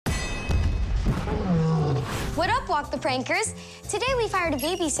What up, Walk the Prankers? Today we've hired a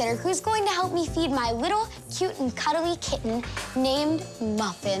babysitter who's going to help me feed my little, cute and cuddly kitten named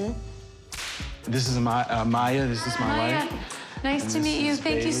Muffin. This is Maya. This is my wife. Nice to meet you.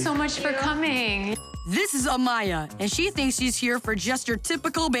 Thank you so much for coming. This is Amaya, and she thinks she's here for just your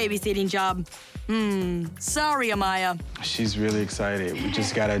typical babysitting job. Sorry, Amaya. She's really excited. We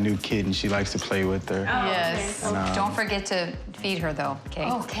just got a new kitten. She likes to play with her. Yes. And, Don't forget to feed her, though,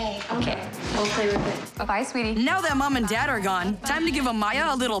 okay? Okay. We'll play with it. Bye, sweetie. Now that Mom and Dad are gone, time to give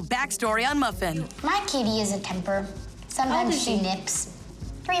Amaya a little backstory on Muffin. My kitty is a temper. Sometimes she nips.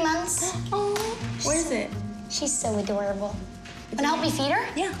 3 months. Oh, what is it? She's so adorable. Wanna help me feed her?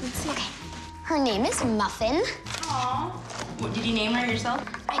 Yeah, let's see. Okay. Her name is Muffin. Aw. What, did you name her yourself?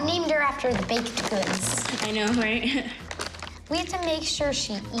 I named her after the baked goods. I know, right? We have to make sure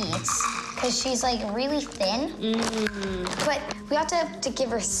she eats, because she's, like, really thin. But we have to give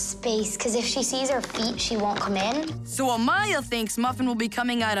her space, because if she sees her feet, she won't come in. So Amaya thinks Muffin will be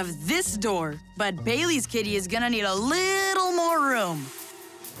coming out of this door, but Bailey's kitty is gonna need a little more room.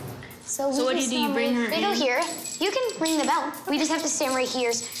 So what do you bring her We go in? here. You can ring the bell. We just have to stand right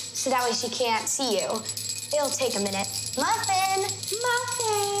here so that way she can't see you. It'll take a minute. Muffin!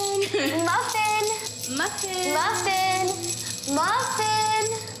 Muffin! Muffin! Muffin. Muffin! Muffin!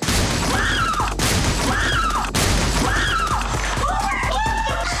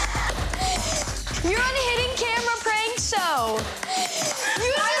 You're on a hidden camera prank show.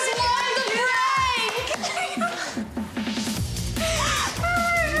 You just won the prank.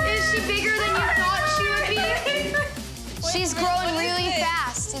 Is she bigger than you thought she would be? She's growing really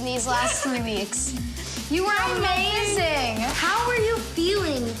fast in these last 3 weeks. You were amazing. How were you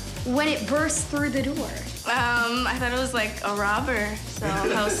feeling when it burst through the door? I thought it was like a robber, so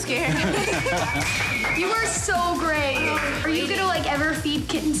I was scared. You were so great. Are you gonna like ever feed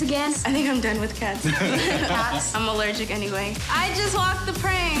kittens again? I think I'm done with cats. Cats? I'm allergic anyway. I just walked the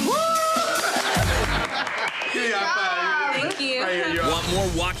prank. Thank you. Want more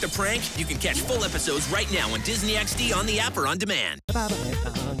Walk the Prank? You can catch full episodes right now on Disney XD on the app or on demand.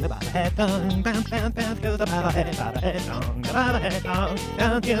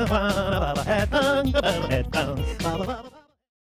 Don't you wanna